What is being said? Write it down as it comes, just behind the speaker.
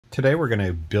Today we're going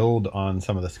to build on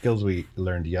some of the skills we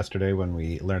learned yesterday when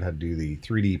we learned how to do the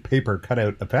 3D paper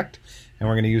cutout effect, and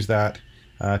we're going to use that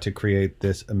to create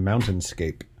this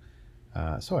Mountainscape.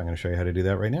 So I'm going to show you how to do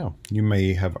that right now. You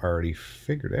may have already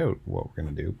figured out what we're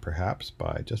going to do, perhaps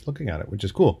by just looking at it, which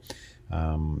is cool.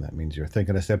 That means you're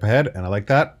thinking a step ahead, and I like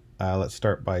that. Let's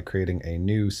start by creating a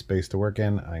new space to work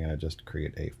in. I'm going to just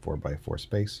create a 4x4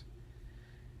 space.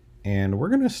 And we're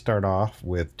going to start off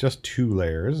with just 2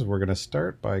 layers. We're going to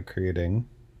start by creating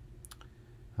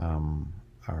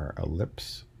our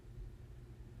ellipse,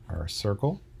 our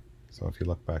circle. So if you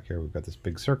look back here, we've got this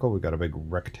big circle, we've got a big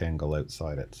rectangle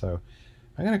outside it. So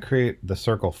I'm going to create the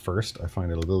circle first. I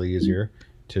find it a little easier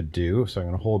to do. So I'm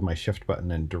going to hold my shift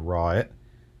button and draw it.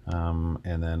 And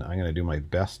then I'm going to do my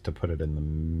best to put it in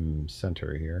the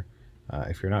center here.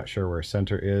 If you're not sure where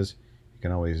center is, you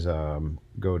can always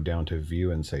go down to view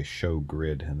and say show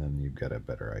grid, and then you've got a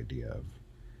better idea of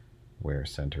where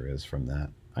center is from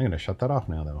that. I'm going to shut that off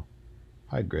now though.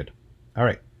 Hide grid. All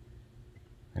right.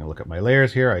 I'm going to look at my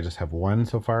layers here. I just have 1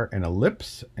 so far, an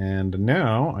ellipse, and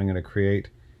now I'm going to create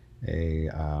a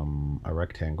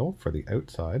rectangle for the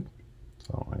outside.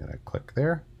 So I'm going to click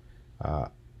there. A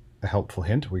helpful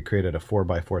hint, we created a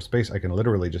 4x4 space. I can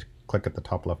literally just click at the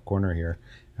top left corner here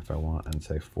if I want and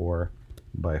say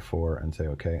 4x4 and say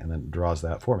OK, and then it draws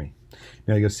that for me.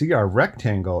 Now you'll see our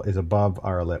rectangle is above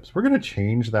our ellipse. We're going to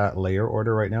change that layer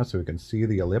order right now so we can see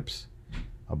the ellipse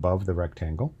above the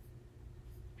rectangle.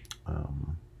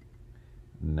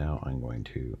 Now I'm going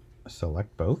to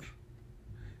select both.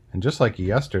 And just like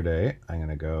yesterday, I'm going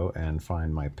to go and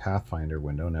find my Pathfinder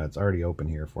window. Now it's already open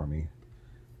here for me,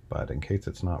 but in case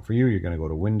it's not for you, you're going to go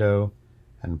to Window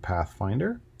and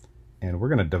Pathfinder. And we're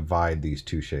going to divide these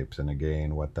 2 shapes. And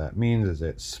again, what that means is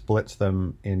it splits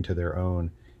them into their own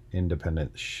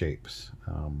independent shapes.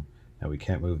 Now we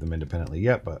can't move them independently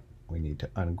yet, but we need to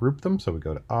ungroup them. So we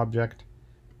go to Object,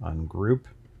 Ungroup,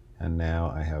 and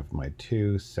now I have my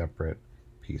 2 separate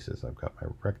pieces. I've got my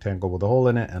rectangle with a hole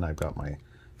in it, and I've got my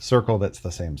circle that's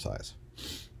the same size.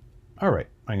 All right,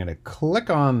 I'm going to click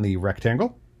on the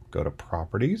rectangle, go to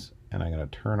Properties, and I'm going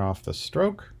to turn off the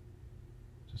stroke.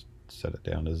 Set it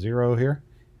down to 0 here,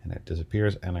 and it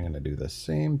disappears, and I'm going to do the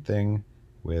same thing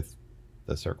with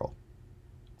the circle.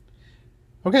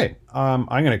 Okay, I'm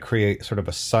going to create sort of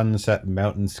a sunset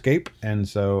mountainscape, and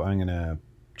so I'm going to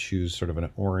choose sort of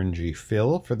an orangey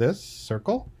fill for this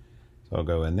circle. So I'll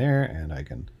go in there, and I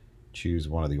can choose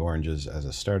one of the oranges as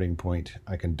a starting point.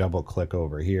 I can double click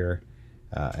over here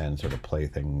and sort of play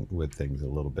with things a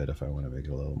little bit if I want to make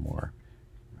it a little more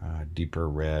deeper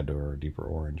red or deeper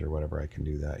orange or whatever. I can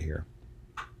do that here.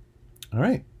 All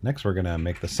right, next we're going to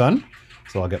make the sun.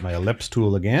 So I'll get my ellipse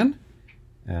tool again.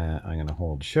 I'm going to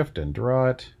hold shift and draw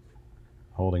it.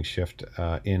 Holding shift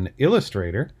in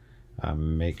Illustrator,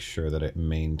 make sure that it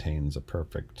maintains a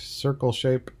perfect circle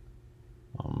shape.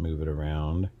 I'll move it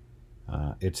around.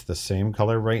 It's the same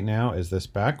color right now as this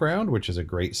background, which is a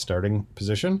great starting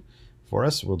position for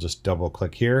us. We'll just double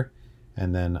click here,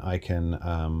 and then I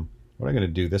can what I'm going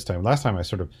to do this time, last time I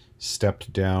sort of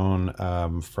stepped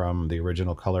down from the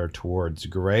original color towards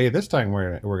gray. This time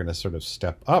we're going to sort of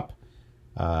step up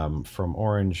from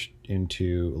orange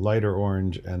into lighter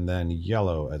orange and then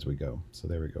yellow as we go. So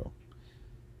there we go.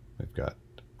 We've got,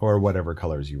 or whatever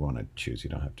colors you want to choose. You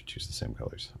don't have to choose the same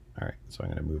colors. All right, so I'm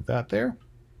going to move that there.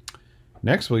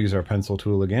 Next, we'll use our pencil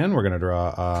tool again. We're going to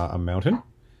draw a mountain.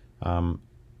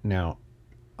 Now,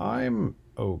 I'm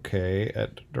okay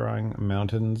at drawing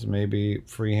mountains, maybe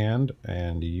freehand,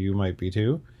 and you might be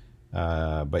too,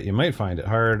 but you might find it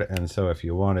hard. And so if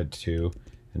you wanted to,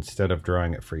 instead of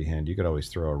drawing it freehand, you could always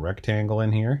throw a rectangle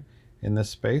in here in this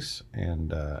space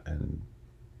and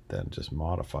then just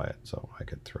modify it. So I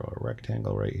could throw a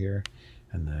rectangle right here,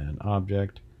 and then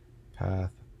Object,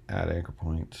 Path, Add Anchor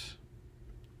Points,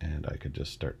 and I could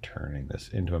just start turning this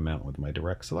into a mountain with my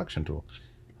direct selection tool.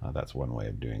 That's one way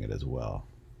of doing it as well.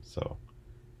 So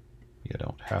you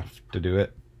don't have to do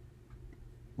it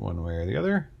one way or the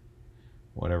other.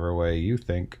 Whatever way you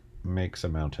think makes a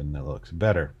mountain that looks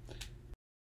better.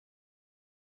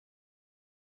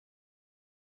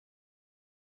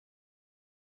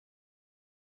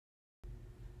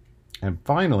 And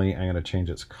finally, I'm going to change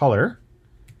its color.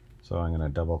 So I'm going to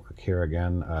double click here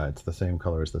again. It's the same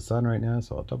color as the sun right now,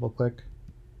 so I'll double click.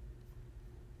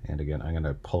 And again, I'm going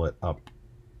to pull it up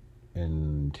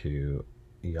into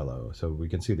yellow. So we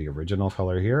can see the original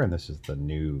color here, and this is the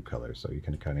new color. So you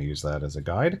can kind of use that as a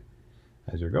guide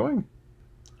as you're going.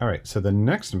 All right, so the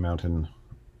next mountain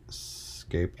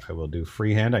scape I will do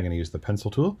freehand. I'm going to use the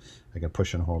pencil tool. I can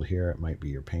push and hold here. It might be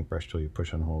your paintbrush tool. You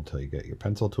push and hold till you get your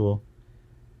pencil tool.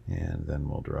 And then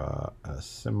we'll draw a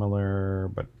similar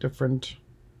but different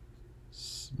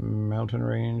mountain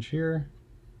range here.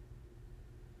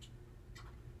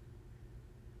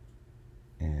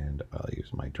 And I'll use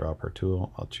my dropper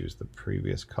tool. I'll choose the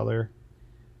previous color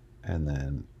and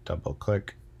then double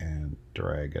click and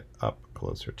drag it up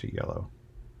closer to yellow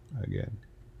again,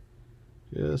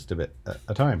 just a bit at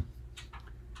a time.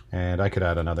 And I could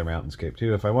add another mountainscape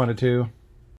too if I wanted to.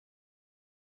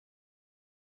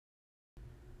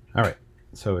 All right,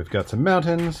 so we've got some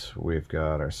mountains, we've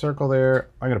got our circle there.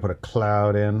 I'm gonna put a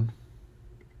cloud in.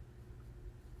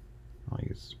 I'll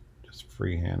use just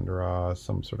freehand draw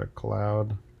some sort of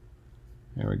cloud.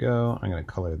 There we go. I'm gonna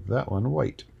color that one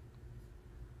white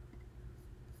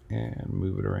and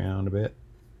move it around a bit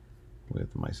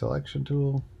with my selection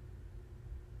tool.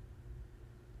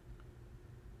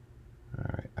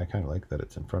 All right, I kind of like that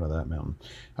it's in front of that mountain.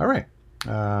 All right.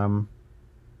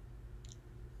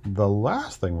 The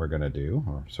last thing we're going to do,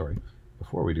 or sorry,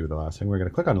 before we do the last thing, we're going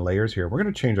to click on layers here. We're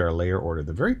going to change our layer order.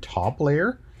 The very top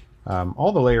layer,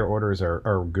 all the layer orders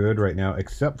are good right now,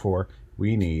 except for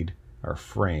we need our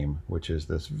frame, which is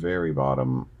this very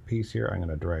bottom piece here. I'm going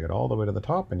to drag it all the way to the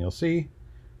top, and you'll see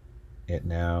it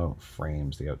now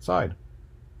frames the outside.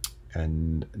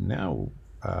 And now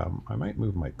I might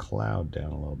move my cloud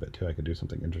down a little bit too. I could do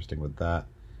something interesting with that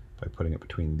by putting it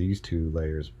between these two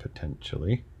layers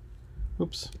potentially.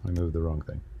 Oops, I moved the wrong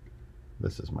thing.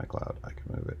 This is my cloud. I can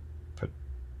move it, put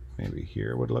maybe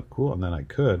here would look cool, and then I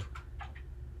could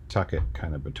tuck it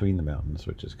kind of between the mountains,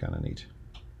 which is kind of neat.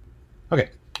 Okay,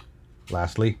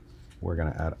 lastly, we're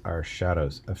going to add our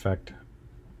shadows. Effect,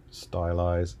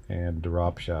 stylize, and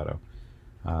drop shadow.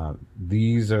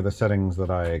 These are the settings that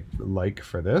I like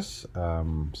for this.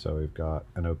 So we've got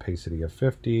an opacity of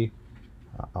 50,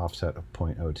 offset of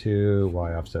 0.02,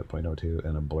 y offset 0.02,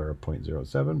 and a blur of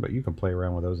 0.07, but you can play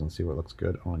around with those and see what looks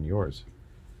good on yours.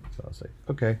 So I'll say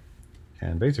okay,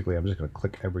 and basically I'm just going to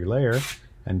click every layer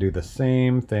and do the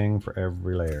same thing for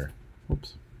every layer.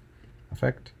 Oops,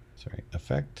 effect,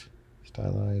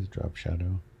 stylize, drop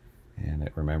shadow, and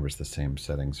it remembers the same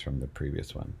settings from the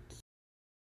previous one.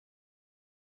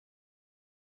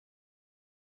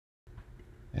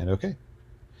 And okay.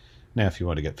 Now, if you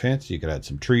want to get fancy, you could add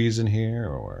some trees in here,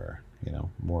 or, you know,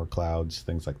 more clouds,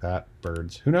 things like that,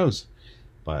 birds, who knows?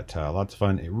 But lots of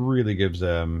fun. It really gives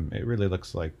it really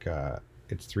looks like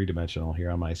it's three-dimensional here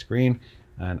on my screen,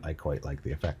 and I quite like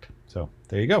the effect. So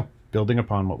there you go, building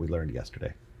upon what we learned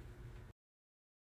yesterday.